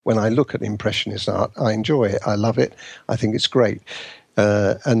when I look at Impressionist art, I enjoy it. I love it. I think it's great.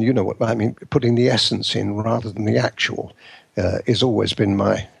 And you know what I mean? Putting the essence in rather than the actual has always been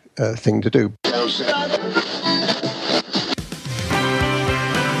my thing to do.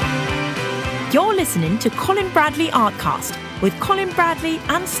 You're listening to Colin Bradley Artcast with Colin Bradley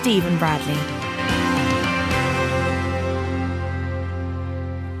and Stephen Bradley.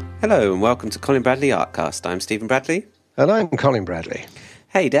 Hello and welcome to Colin Bradley Artcast. I'm Stephen Bradley. And I'm Colin Bradley.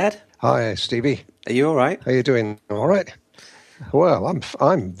 Hey, Dad. Hi, Stevie. Are you all right? How are you doing? All right. Well,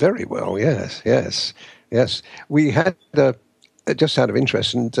 I'm very well. Yes. We had just out of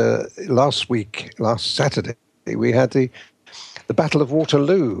interest, and last Saturday, we had the Battle of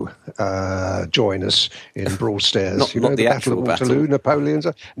Waterloo join us in Broadstairs. not the Battle of Waterloo, Napoleon's.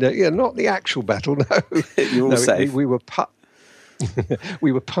 No, not the actual battle. No, you're all safe. We were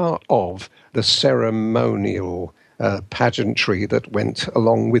we were part of the ceremonial pageantry that went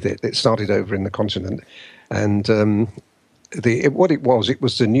along with it. It started over in the continent, and it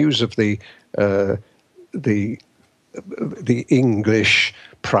was the news of the English,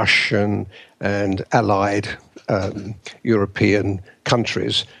 Prussian, and Allied European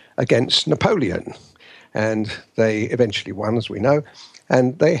countries against Napoleon, and they eventually won, as we know.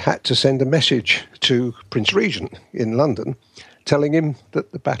 And they had to send a message to Prince Regent in London, telling him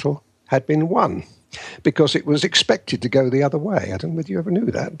that the battle had been won, because it was expected to go the other way. I don't know whether you ever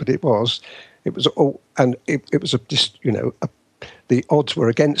knew that, but it was all, and it was the odds were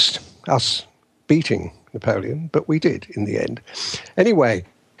against us beating Napoleon, but we did in the end. Anyway,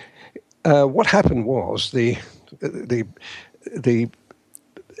 what happened was the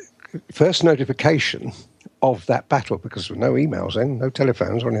first notification of that battle, because there were no emails then, no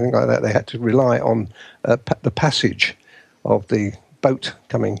telephones or anything like that. They had to rely on the passage of the boat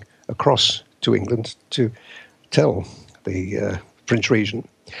coming across to England to tell the Prince Regent.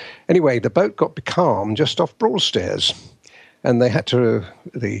 Anyway, the boat got becalmed just off Broadstairs, and they had to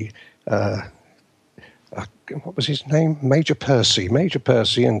what was his name? Major Percy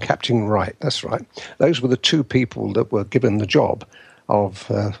and Captain Wright. That's right. Those were the two people that were given the job of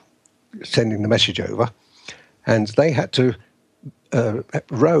sending the message over, and they had to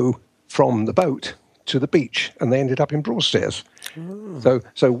row from the boat to the beach, and they ended up in Broadstairs.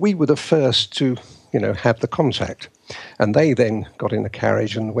 So we were the first to, have the contact, and they then got in a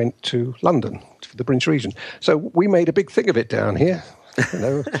carriage and went to London for the Prince Regent. So we made a big thing of it down here.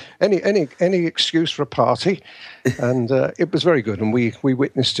 Any excuse for a party, and it was very good. And we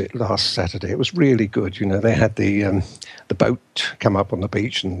witnessed it last Saturday. It was really good. They had the boat come up on the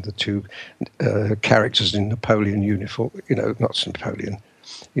beach, and the two characters in Napoleon uniform. Not Napoleon.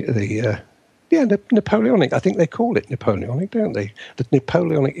 Napoleonic. I think they call it Napoleonic, don't they? The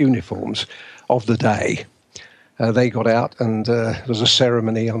Napoleonic uniforms of the day. They got out, and there was a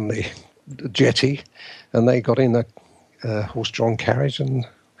ceremony on the jetty, and they got in a horse-drawn carriage and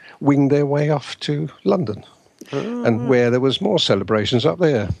winged their way off to London, and where there was more celebrations up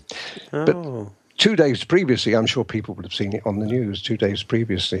there. But 2 days previously, I'm sure people would have seen it on the news. 2 days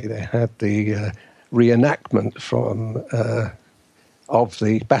previously, they had the reenactment of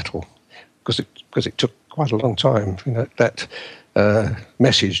the battle, because it took quite a long time, that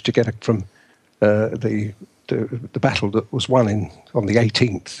message to get it from the battle that was won on the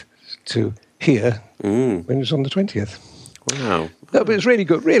 18th to here when it was on the 20th. Wow. No, but it was really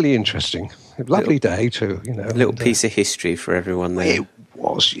good, really interesting. Lovely day too, A little piece of history for everyone there. It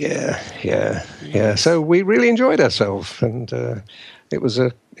was, yeah. So we really enjoyed ourselves, and it was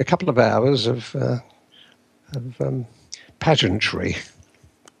a couple of hours of pageantry.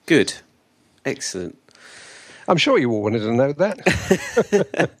 Good. Excellent. I'm sure you all wanted to know that.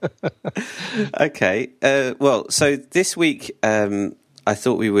 Okay. So this week I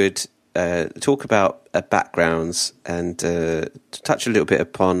thought we would talk about backgrounds and touch a little bit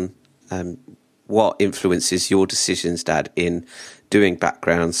upon what influences your decisions, Dad, in doing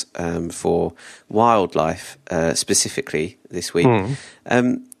backgrounds for wildlife specifically this week.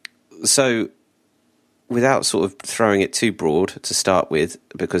 So without sort of throwing it too broad to start with,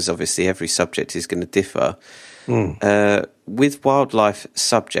 because obviously every subject is going to differ, with wildlife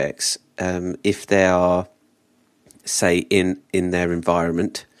subjects, if they are, say, in their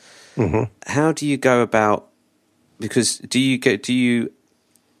environment, how do you go about? Because do you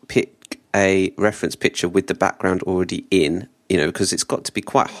pick a reference picture with the background already in? Because it's got to be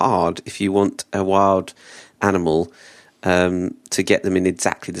quite hard if you want a wild animal to get them in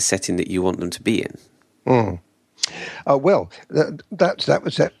exactly the setting that you want them to be in. Well, that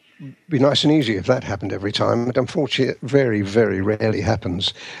was be nice and easy if that happened every time, but unfortunately, it very, very rarely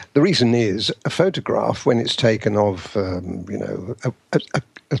happens. The reason is a photograph, when it's taken of,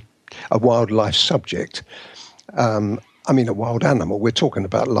 a wildlife subject, a wild animal, we're talking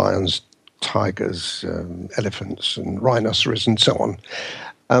about lions, tigers, elephants, and rhinoceros, and so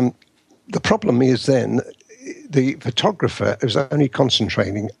on. The problem is then the photographer is only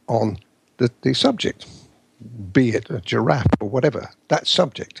concentrating on the subject, be it a giraffe or whatever, that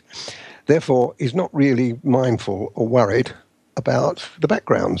subject. Therefore, he's not really mindful or worried about the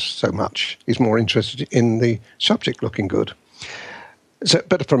backgrounds so much. He's more interested in the subject looking good. So,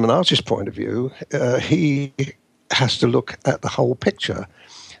 but from an artist's point of view, he has to look at the whole picture.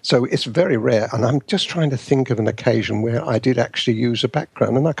 So it's very rare, and I'm just trying to think of an occasion where I did actually use a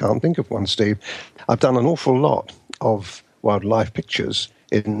background, and I can't think of one, Steve. I've done an awful lot of wildlife pictures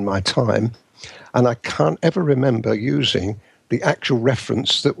in my time, and I can't ever remember using the actual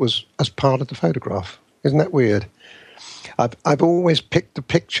reference that was as part of the photograph. Isn't that weird? I've always picked the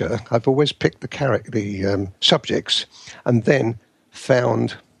picture, I've always picked the subjects, and then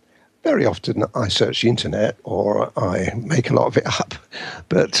found... Very often I search the internet or I make a lot of it up,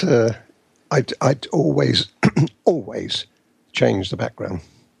 but I'd always, always change the background.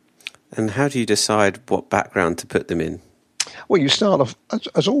 And how do you decide what background to put them in? Well, you start off,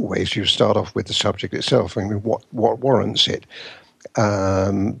 as always, you start off with the subject itself. I mean, what warrants it?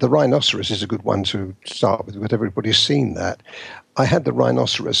 The rhinoceros is a good one to start with, but everybody's seen that. I had the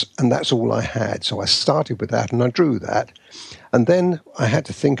rhinoceros, and that's all I had. So I started with that, and I drew that. And then I had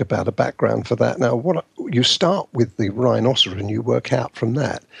to think about a background for that. Now, you start with the rhinoceros, and you work out from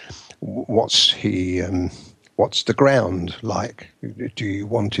that. What's the ground like? Do you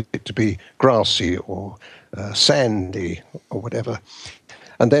want it to be grassy or sandy or whatever?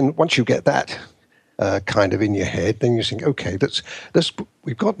 And then once you get that kind of in your head, then you think, okay,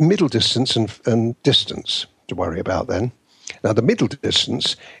 we've got middle distance and distance to worry about then. Now, the middle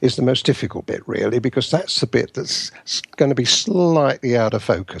distance is the most difficult bit, really, because that's the bit that's going to be slightly out of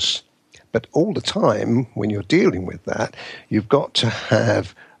focus. But all the time, when you're dealing with that, you've got to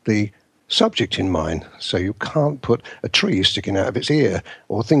have the subject in mind. So you can't put a tree sticking out of its ear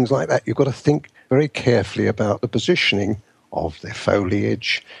or things like that. You've got to think very carefully about the positioning of the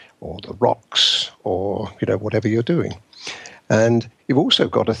foliage or the rocks or, whatever you're doing. And you've also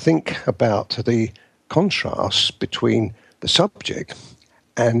got to think about the contrast between the subject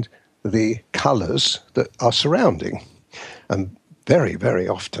and the colours that are surrounding. And very, very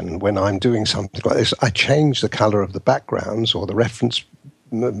often when I'm doing something like this, I change the colour of the backgrounds or the reference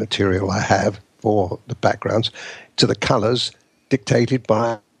material I have for the backgrounds to the colours dictated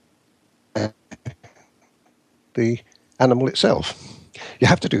by the animal itself. You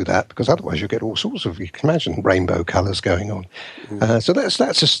have to do that because otherwise you get all sorts of, you can imagine, rainbow colours going on. So that's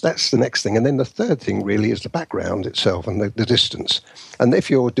the next thing. And then the third thing really is the background itself and the distance. And if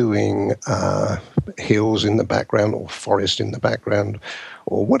you're doing hills in the background or forest in the background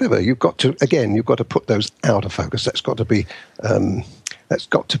or whatever, you've got to put those out of focus. It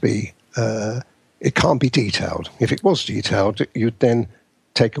can't be detailed. If it was detailed, you'd then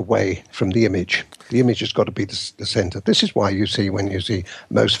take away from the image. The image has got to be the centre. This is why you see, when you see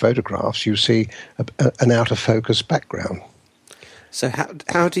most photographs, you see an out-of-focus background. So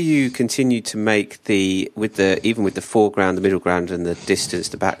how do you continue to make even with the foreground, the middle ground, and the distance,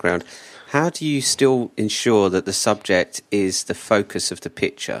 the background, how do you still ensure that the subject is the focus of the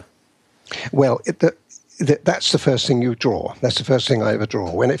picture? Well, that's the first thing you draw. That's the first thing I ever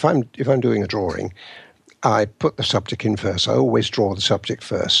draw. If I'm doing a drawing, I put the subject in first. I always draw the subject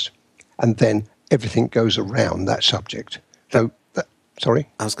first, and then everything goes around that subject. Sorry?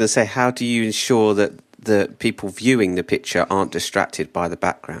 I was going to say, how do you ensure that the people viewing the picture aren't distracted by the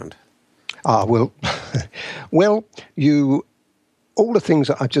background? Well, all the things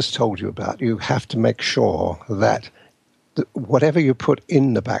that I just told you about, you have to make sure that whatever you put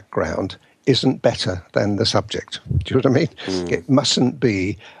in the background isn't better than the subject. Do you know what I mean? It mustn't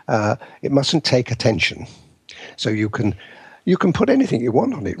be. It mustn't take attention. So you can put anything you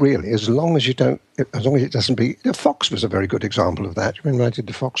want on it, really, as long as it doesn't be. The fox was a very good example of that. Remember, I did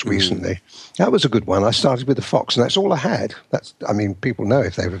the fox recently. That was a good one. I started with the fox, and that's all I had. People know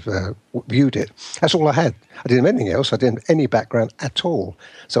if they've viewed it. That's all I had. I didn't have anything else. I didn't have any background at all.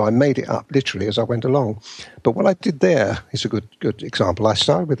 So I made it up literally as I went along. But what I did there is a good example. I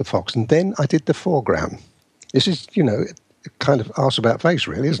started with the fox, and then I did the foreground. This is, it kind of arse about face,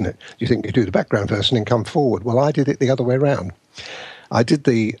 really, isn't it? You think you do the background first and then come forward. Well, I did it the other way around. I did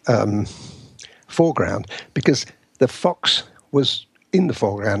the foreground because the fox was in the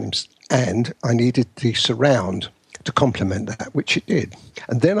foreground and I needed the surround to complement that, which it did.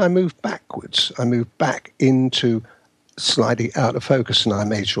 And then I moved backwards. I moved back into slightly out of focus, and I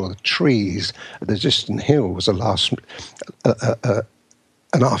made sure the trees, the distant hill was an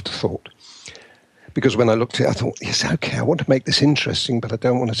afterthought. Because when I looked at it, I thought, yes, okay, I want to make this interesting, but I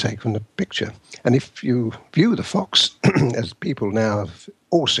don't want to take from the picture. And if you view the fox, as people now have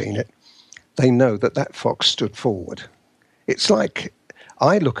all seen it, they know that that fox stood forward. It's like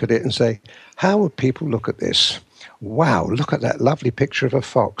I look at it and say, how would people look at this? Wow, look at that lovely picture of a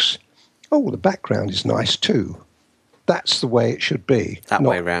fox. Oh, the background is nice too. That's the way it should be. That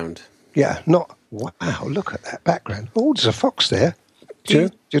way round. Yeah, not, wow, look at that background. Oh, there's a fox there.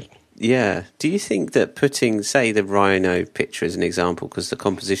 Yeah. Do you think that putting, say, the rhino picture as an example, because the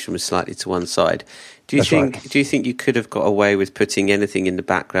composition was slightly to one side, do you think you could have got away with putting anything in the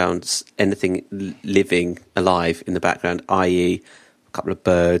background, anything living, alive in the background, i.e., a couple of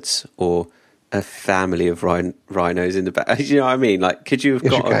birds or a family of rhinos in the back? You know what I mean? Like, could you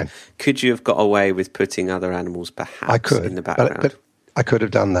have got away with putting other animals perhaps in the background? But I could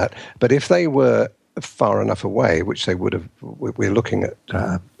have done that. But if they were far enough away, which they would have, we're looking at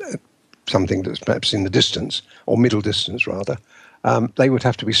something that's perhaps in the distance, or middle distance rather, they would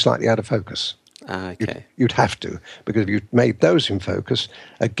have to be slightly out of focus. Okay. You'd have to, because if you made those in focus,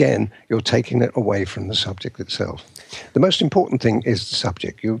 again, you're taking it away from the subject itself. The most important thing is the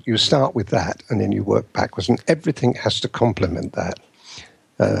subject. You start with that, and then you work backwards, and everything has to complement that,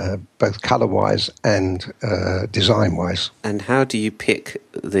 both colour-wise and design-wise. And how do you pick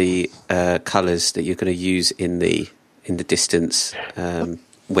the colours that you're going to use in the distance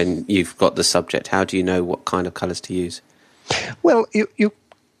when you've got the subject? How do you know what kind of colours to use? Well,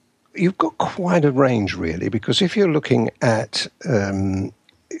 you've got quite a range, really, because if you're looking at,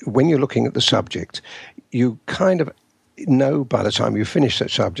 when you're looking at the subject, you kind of know by the time you finish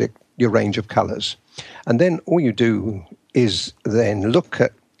that subject your range of colours. And then all you do is then look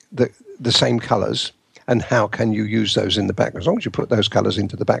at the same colours and how can you use those in the background. As long as you put those colours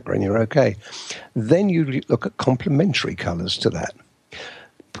into the background, you're okay. Then you look at complementary colours to that.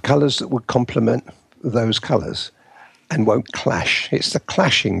 Colours that would complement those colours and won't clash. It's the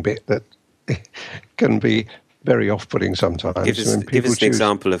clashing bit that can be very off-putting sometimes. Give us an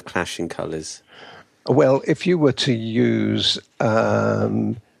example of clashing colours. Well, if you were to use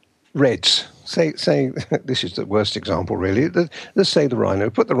reds, say this is the worst example really. Let's say the rhino.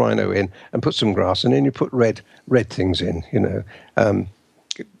 Put the rhino in and put some grass, and then you put red things in. You know,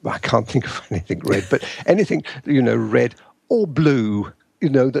 I can't think of anything red, but anything red or blue. You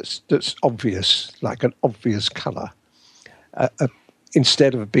know, that's obvious, like an obvious colour.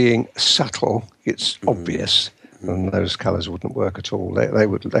 Instead of being subtle, it's obvious. And those colours wouldn't work at all. They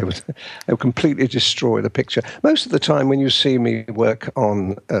would completely destroy the picture. Most of the time, when you see me work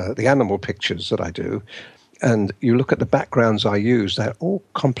on the animal pictures that I do, and you look at the backgrounds I use, they're all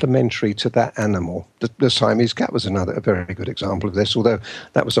complementary to that animal. The Siamese cat was a very good example of this. Although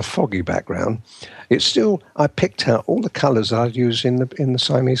that was a foggy background, it's still, I picked out all the colours I'd use in the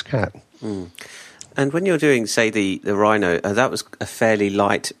Siamese cat. Mm. And when you're doing, say, the rhino, that was a fairly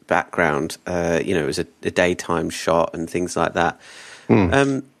light background. It was a daytime shot and things like that.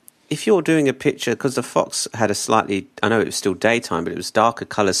 If you're doing a picture, because the fox had I know it was still daytime, but it was darker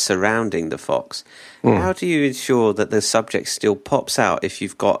colours surrounding the fox. How do you ensure that the subject still pops out if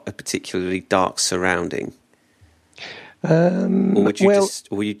you've got a particularly dark surrounding? Or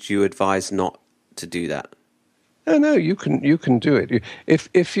would you advise not to do that? No, you can do it.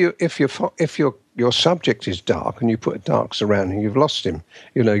 If your subject is dark and you put a dark surrounding, you've lost him.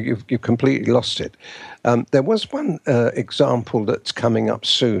 You've completely lost it. There was one example that's coming up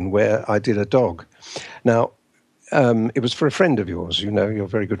soon where I did a dog. Now, it was for a friend of yours. Your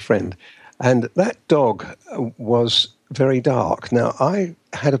very good friend, and that dog was very dark. Now, I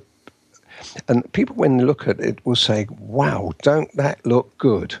had and people when they look at it will say, "Wow, don't that look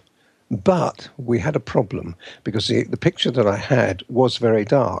good?" But we had a problem because the picture that I had was very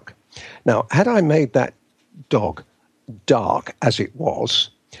dark. Now, had I made that dog dark as it was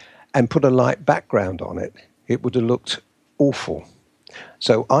and put a light background on it, it would have looked awful.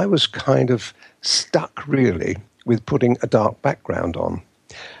 So I was kind of stuck really with putting a dark background on.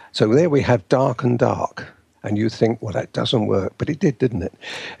 So there we have dark and dark. And you think, well, that doesn't work. But it did, didn't it?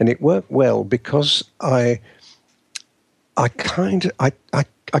 And it worked well because I can't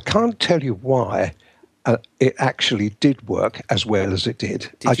tell you why it actually did work as well as it did.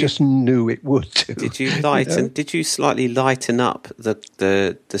 I just knew it would too. Did you Did you slightly lighten up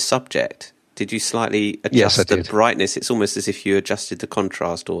the subject? Did you slightly adjust the brightness? It's almost as if you adjusted the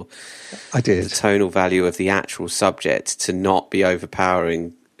contrast or I did. The tonal value of the actual subject to not be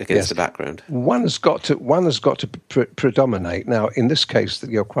overpowering against the background. One has got to predominate. Now, in this case,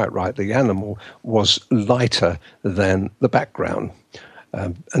 you're quite right. The animal was lighter than the background,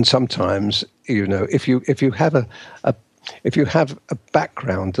 and sometimes, if you have a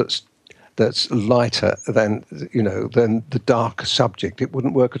background that's lighter than the dark subject, it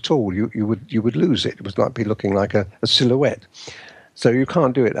wouldn't work at all. You would lose it. It would like be looking like a silhouette. So you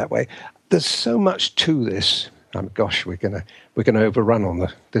can't do it that way. There's so much to this. Gosh, we're gonna overrun on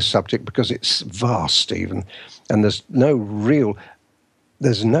this subject because it's vast, Stephen, and there's no real.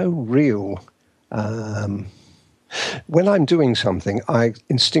 When I'm doing something, I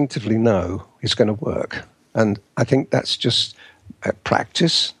instinctively know it's going to work, and I think that's just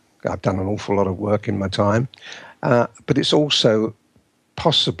practice. I've done an awful lot of work in my time, but it's also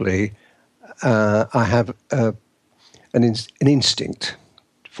possibly I have an instinct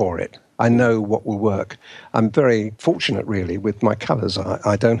for it. I know what will work. I'm very fortunate, really, with my colours.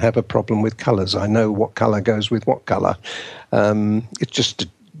 I don't have a problem with colours. I know what colour goes with what colour. It's just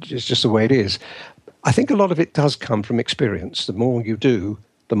the way it is. I think a lot of it does come from experience. The more you do,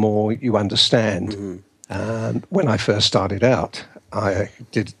 the more you understand. Mm-hmm. And when I first started out, I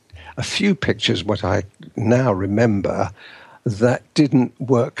did a few pictures, what I now remember, that didn't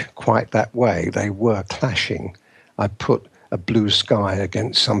work quite that way. They were clashing. I put a blue sky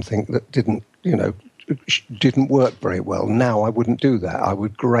against something that didn't work very well. Now I wouldn't do that. I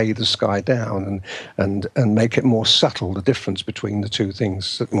would grey the sky down and make it more subtle. The difference between the two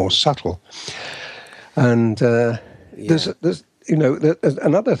things more subtle. And there's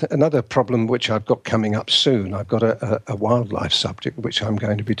another problem which I've got coming up soon. I've got a wildlife subject which I'm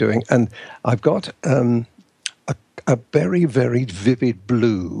going to be doing, and I've got a very, very vivid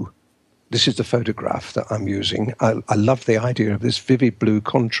blue. This is the photograph that I'm using. I love the idea of this vivid blue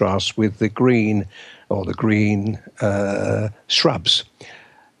contrast with the green shrubs.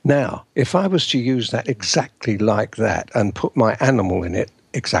 Now, if I was to use that exactly like that and put my animal in it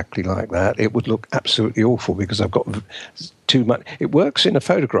exactly like that, it would look absolutely awful because I've got too much. It works in a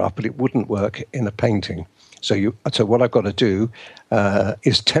photograph, but it wouldn't work in a painting. So what I've got to do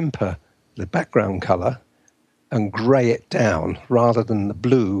is temper the background colour and grey it down rather than the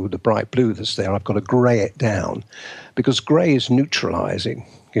bright blue that's there. I've got to grey it down because grey is neutralising.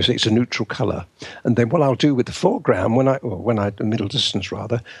 You see, it's a neutral colour. And then what I'll do with the foreground, the middle distance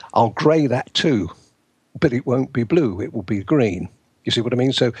rather, I'll grey that too, but it won't be blue. It will be green. You see what I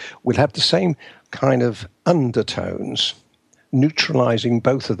mean? So we'll have the same kind of undertones, neutralising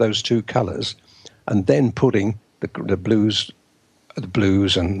both of those two colours, and then putting the blues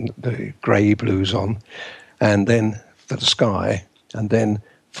and the grey blues on. And then for the sky, and then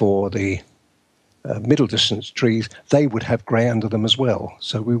for the middle distance trees, they would have grey under them as well.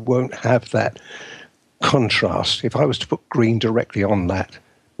 So we won't have that contrast. If I was to put green directly on that,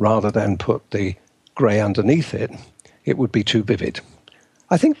 rather than put the grey underneath it, it would be too vivid.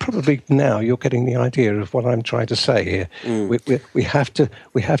 I think probably now you're getting the idea of what I'm trying to say here. Mm. We have to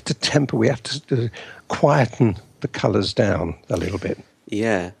temper, we have to quieten the colours down a little bit.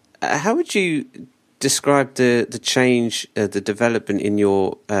 Yeah. How would you describe the change, the development in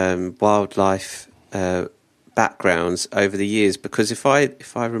your wildlife backgrounds over the years? Because if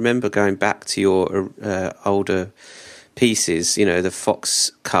I remember going back to your older pieces, the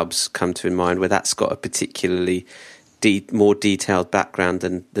fox cubs come to mind, where that's got a particularly more detailed background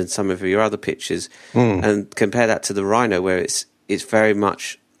than some of your other pictures, and compare that to the rhino, where it's very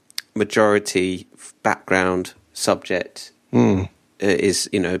much majority background subject is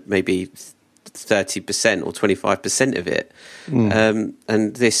maybe 30% or 25% of it,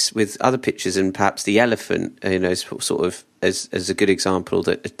 and this with other pictures, and perhaps the elephant, sort of as a good example,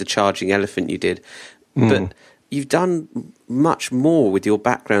 that the charging elephant you did, but you've done much more with your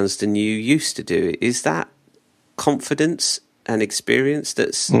backgrounds than you used to do. Is that confidence and experience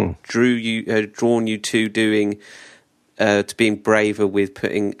that's drawn you to doing to being braver with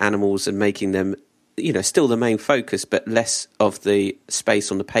putting animals and making them, still the main focus, but less of the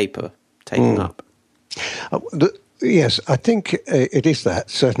space on the paper taken up? Yes, I think it is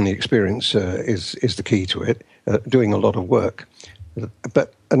that. Certainly experience is the key to it, doing a lot of work.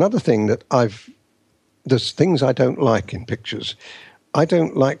 But another thing there's things I don't like in pictures. I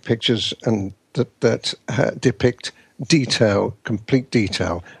don't like pictures that depict detail, complete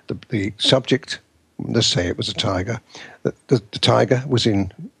detail. The subject, let's say it was a tiger. The tiger was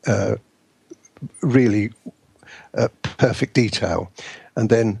in really perfect draftsman and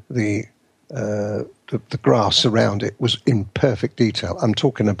then the grass around it was in perfect detail. I'm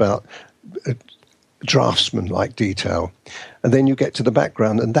talking about draftsman-like detail. And then you get to the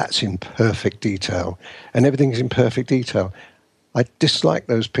background, and that's in perfect detail, and everything's in perfect detail. I dislike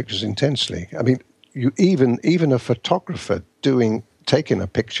those pictures intensely. I mean, you even a photographer taking a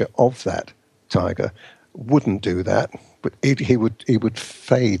picture of that tiger wouldn't do that, but he would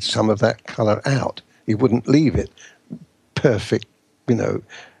fade some of that colour out. He wouldn't leave it perfect,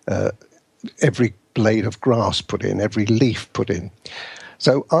 every blade of grass put in, every leaf put in.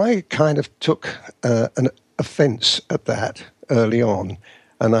 So I kind of took an offence at that early on,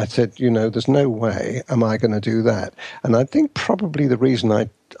 and I said, there's no way am I going to do that. And I think probably the reason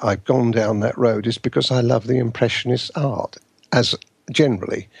I've gone down that road is because I love the Impressionist art. As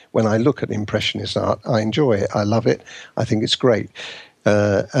generally, when I look at Impressionist art, I enjoy it, I love it, I think it's great.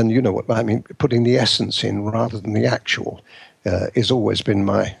 And you know what I mean, putting the essence in rather than the actual has always been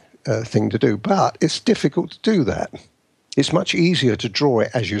my thing to do. But it's difficult to do that. It's much easier to draw it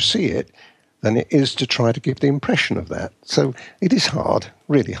as you see it than it is to try to give the impression of that. So it is hard,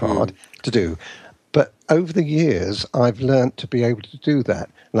 really hard to do. But over the years, I've learnt to be able to do that.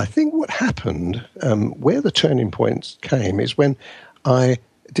 And I think what happened, where the turning points came, is when I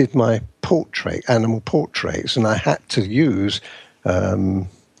did my animal portraits, and I had to use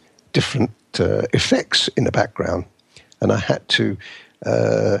different effects in the background. And I had to,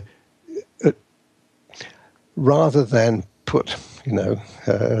 rather than put,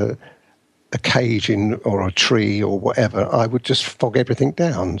 a cage in or a tree or whatever, I would just fog everything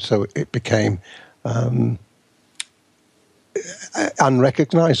down. So it became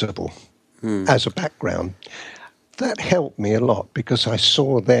unrecognizable as a background. That helped me a lot because I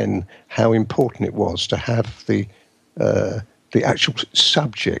saw then how important it was to have the actual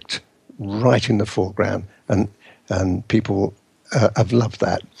subject right in the foreground, and people have loved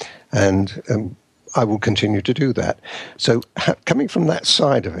that, and I will continue to do that. So coming from that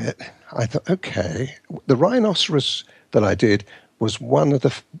side of it, I thought, okay, the rhinoceros that I did was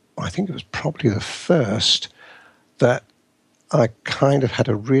I think it was probably the first that I kind of had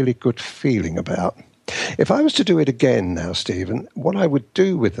a really good feeling about. If I was to do it again now, Stephen, what I would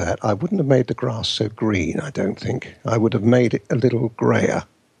do with that, I wouldn't have made the grass so green, I don't think. I would have made it a little greyer.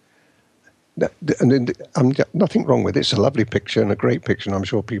 And nothing wrong with it. It's a lovely picture and a great picture, and I'm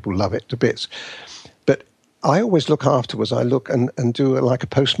sure people love it to bits. But I always look afterwards. I look and do like a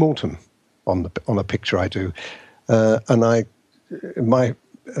post-mortem on a picture I do.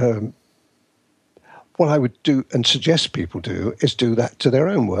 What I would do and suggest people do is do that to their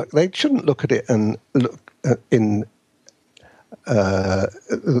own work. They shouldn't look at it and look in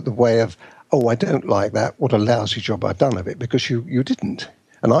the way of, oh, I don't like that. What a lousy job I've done of it, because you didn't.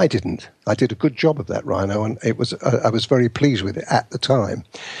 And I didn't. I did a good job of that rhino, and I was very pleased with it at the time.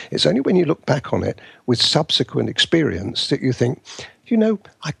 It's only when you look back on it with subsequent experience that you think,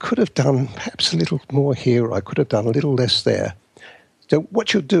 I could have done perhaps a little more here, or I could have done a little less there. So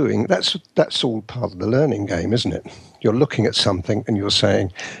what you're doing, that's all part of the learning game, isn't it? You're looking at something and you're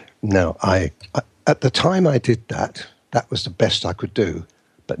saying, no, I at the time I did that was the best I could do.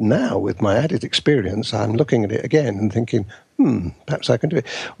 But now, with my added experience, I'm looking at it again and thinking, perhaps I can do it.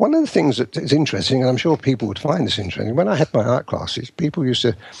 One of the things that is interesting, and I'm sure people would find this interesting, when I had my art classes, people used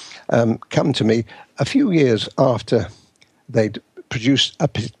to come to me a few years after they'd produced a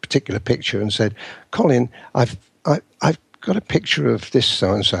particular picture and said, Colin, I've got a picture of this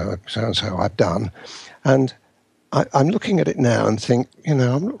so-and-so I've done, and I'm looking at it now and think, I'm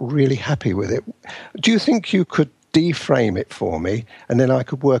not really happy with it. Do you think you could deframe it for me and then I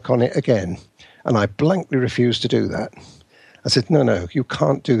could work on it again? And I blankly refused to do that. I said, no, you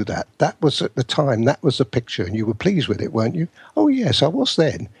can't do that. That was at the time, that was the picture, and you were pleased with it, weren't you? Oh, yes, I was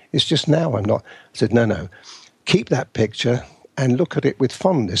then. It's just now I'm not. I said, no, keep that picture and look at it with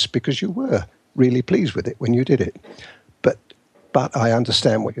fondness because you were really pleased with it when you did it. But I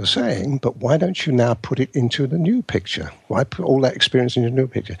understand what you're saying, but why don't you now put it into the new picture? Why put all that experience into the new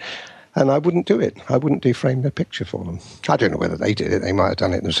picture? And I wouldn't do it. I wouldn't deframe the picture for them. I don't know whether they did it. They might have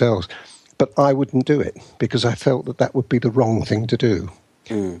done it themselves. But I wouldn't do it because I felt that would be the wrong thing to do.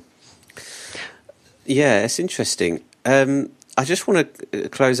 Yeah, it's interesting. I just want to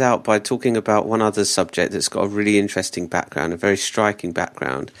close out by talking about one other subject that's got a really interesting background, a very striking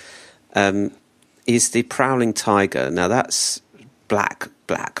background, is the prowling tiger. Now, that's black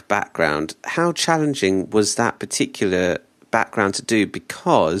background. How challenging was that particular background to do?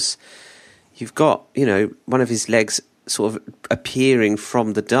 Because you've got, one of his legs sort of appearing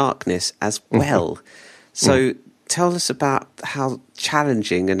from the darkness as well. So tell us about how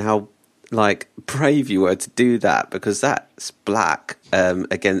challenging and how brave you were to do that, because that's black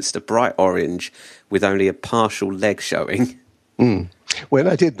against a bright orange with only a partial leg showing. When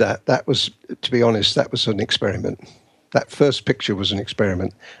I did that was, to be honest, that was an experiment. That first picture was an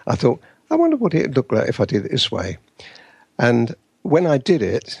experiment. I thought, I wonder what it would look like if I did it this way. And when I did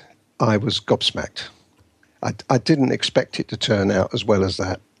it, I was gobsmacked. I didn't expect it to turn out as well as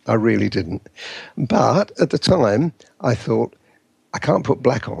that. I really didn't. But at the time, I thought, I can't put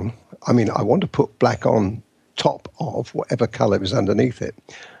black on. I mean, I want to put black on top of whatever colour is underneath it.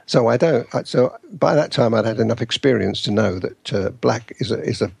 So I don't. So by that time, I'd had enough experience to know that black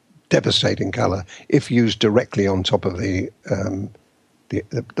is a devastating colour if used directly on top of the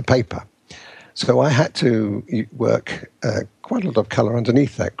paper. So I had to work quite a lot of colour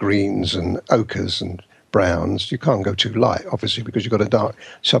underneath that, greens and ochres and browns. You can't go too light, obviously, because you've got a dark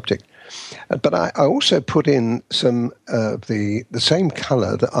subject. But I also put in some of the same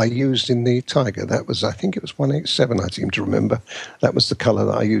colour that I used in the Tiger. That was, I think it was 187, I seem to remember. That was the colour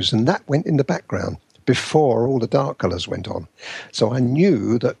that I used, and that went in the background before all the dark colours went on. So I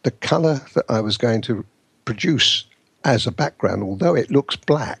knew that the colour that I was going to produce as a background, although it looks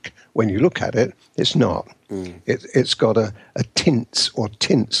black when you look at it, it's not. It's got a tints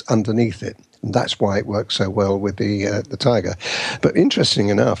underneath it. And that's why it works so well with the Tiger. But interesting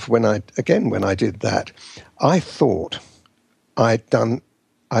enough, when I did that, I thought I'd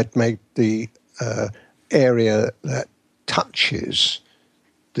made the area that touches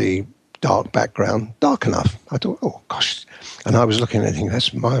the dark background dark enough. I thought, oh gosh, and I was looking at it thinking,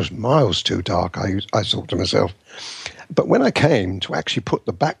 that's miles too dark. I thought to myself. But when I came to actually put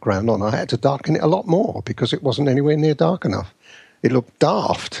the background on, I had to darken it a lot more because it wasn't anywhere near dark enough. It looked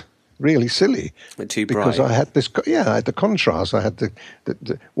daft. Really silly. Too bright. Because I had I had the contrast. I had the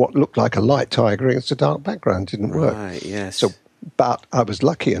what looked like a light tiger against a dark background. It didn't work. Right, yes. So, but I was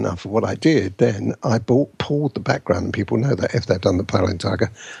lucky enough. What I did then, I pulled the background, and people know that if they've done the Colin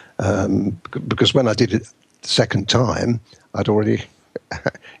Tiger, because when I did it the second time, I'd already,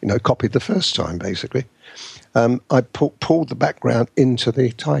 copied the first time basically. I pulled the background into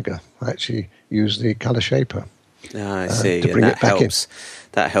the Tiger. I actually used the colour shaper. I see. To bring it back in.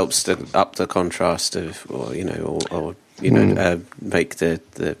 That helps to up the contrast of, make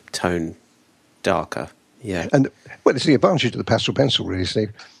the tone darker. Yeah. And it's the advantage of the pastel pencil, really,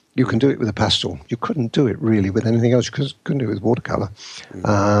 Steve. You can do it with a pastel. You couldn't do it really with anything else. You couldn't do it with watercolour.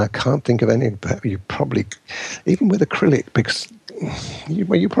 I can't think of any, but you probably, even with acrylic, because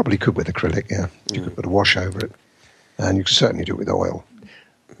you probably could with acrylic, yeah. You could put a wash over it. And you could certainly do it with oil.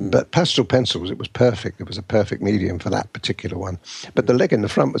 But pastel pencils, it was perfect. It was a perfect medium for that particular one. But the leg in the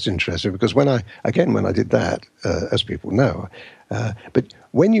front was interesting because when I did that, as people know, but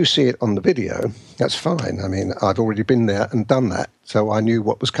when you see it on the video, that's fine. I mean, I'd already been there and done that, so I knew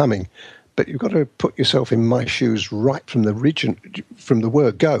what was coming. But you've got to put yourself in my shoes right from the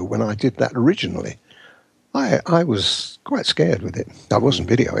word go when I did that originally. I was quite scared with it. I wasn't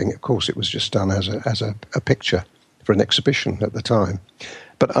videoing, of course. It was just done as a picture for an exhibition at the time.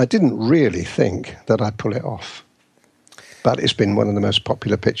 But I didn't really think that I'd pull it off. But it's been one of the most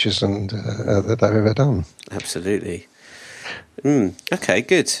popular pictures that I've ever done. Absolutely. Okay,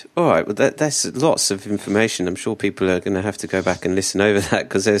 good. All right. Well, that's lots of information. I'm sure people are going to have to go back and listen over that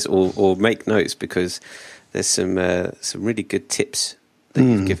because or make notes because there's some really good tips that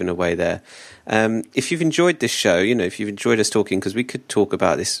you've given away there. If you've enjoyed this show, if you've enjoyed us talking, because we could talk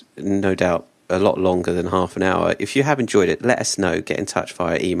about this, no doubt, a lot longer than half an hour. If you have enjoyed it, let us know. Get in touch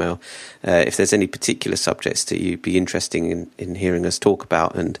via email if there's any particular subjects that you'd be interested in hearing us talk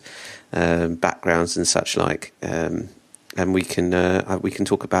about and backgrounds and such like, and we can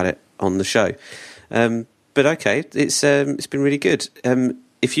talk about it on the show. But okay, it's been really good.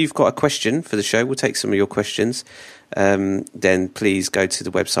 If you've got a question for the show, we'll take some of your questions. Then please go to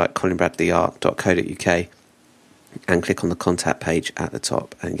the website colinbradleyart.co.uk and click on the contact page at the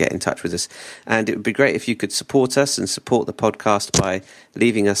top and get in touch with us. And it would be great if you could support us and support the podcast by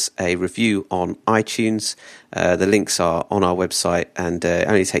leaving us a review on iTunes. The links are on our website, and it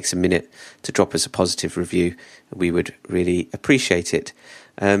only takes a minute to drop us a positive review. We would really appreciate it.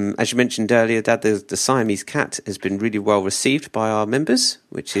 As you mentioned earlier, Dad, the Siamese cat has been really well received by our members,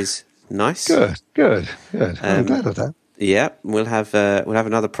 which is nice. Good. I'm glad of that. Yeah, we'll have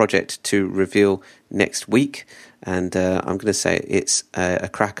another project to reveal next week, and I'm going to say it's a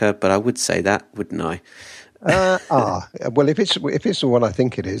cracker, but I would say that, wouldn't I? Well, if it's the one I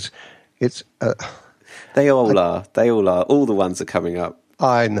think it is, it's. They all are. All the ones are coming up.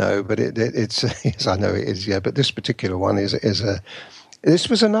 I know, but it's. Yes, I know it is. Yeah, but this particular one is a. This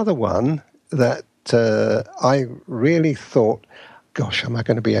was another one that I really thought, gosh, am I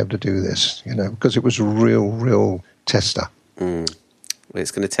going to be able to do this? Because it was a real tester. Well,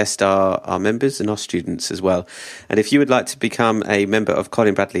 it's going to test our members and our students as well. And if you would like to become a member of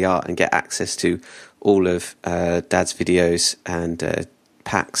Colin Bradley Art and get access to all of Dad's videos and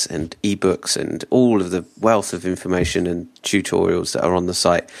packs and ebooks and all of the wealth of information and tutorials that are on the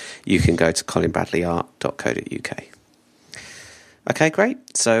site, you can go to colinbradleyart.co.uk. Okay,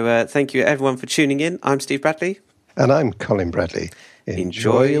 great. So thank you everyone for tuning in. I'm Steve Bradley. And I'm Colin Bradley.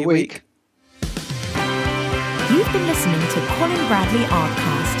 Enjoy your week. You've been listening to Colin Bradley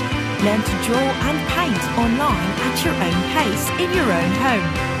Artcast. Learn to draw and paint online at your own pace in your own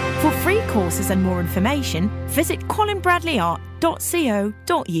home. For free courses and more information, visit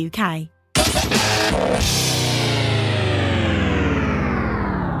colinbradleyart.co.uk.